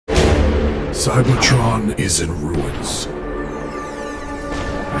Cybertron is in ruins.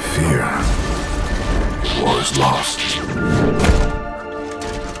 I fear war is lost.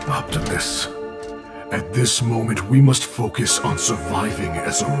 Optimus, at this moment we must focus on surviving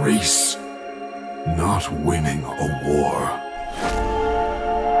as a race, not winning a war.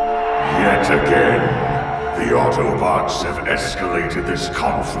 Yet again, the Autobots have escalated this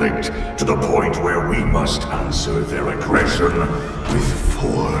conflict to the point where we must answer their aggression with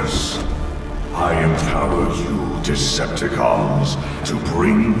force. I empower you, Decepticons, to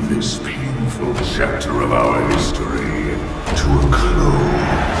bring this painful chapter of our history to a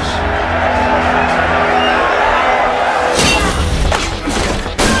close.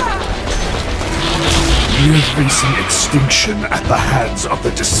 We're facing extinction at the hands of the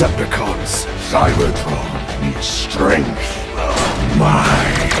Decepticons. Cybertron needs strength. My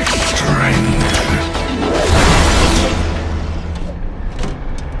strength.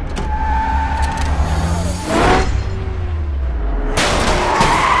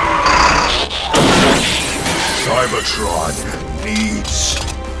 Cybertron needs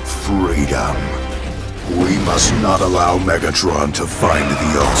freedom. We must not allow Megatron to find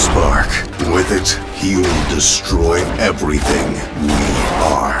the Allspark. With it, he will destroy everything we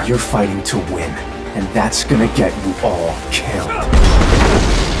are. You're fighting to win, and that's gonna get you all killed.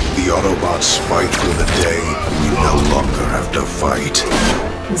 The Autobots fight for the day we no longer have to fight.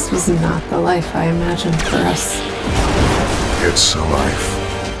 This was not the life I imagined for us. It's a life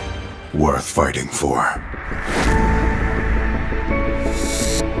worth fighting for.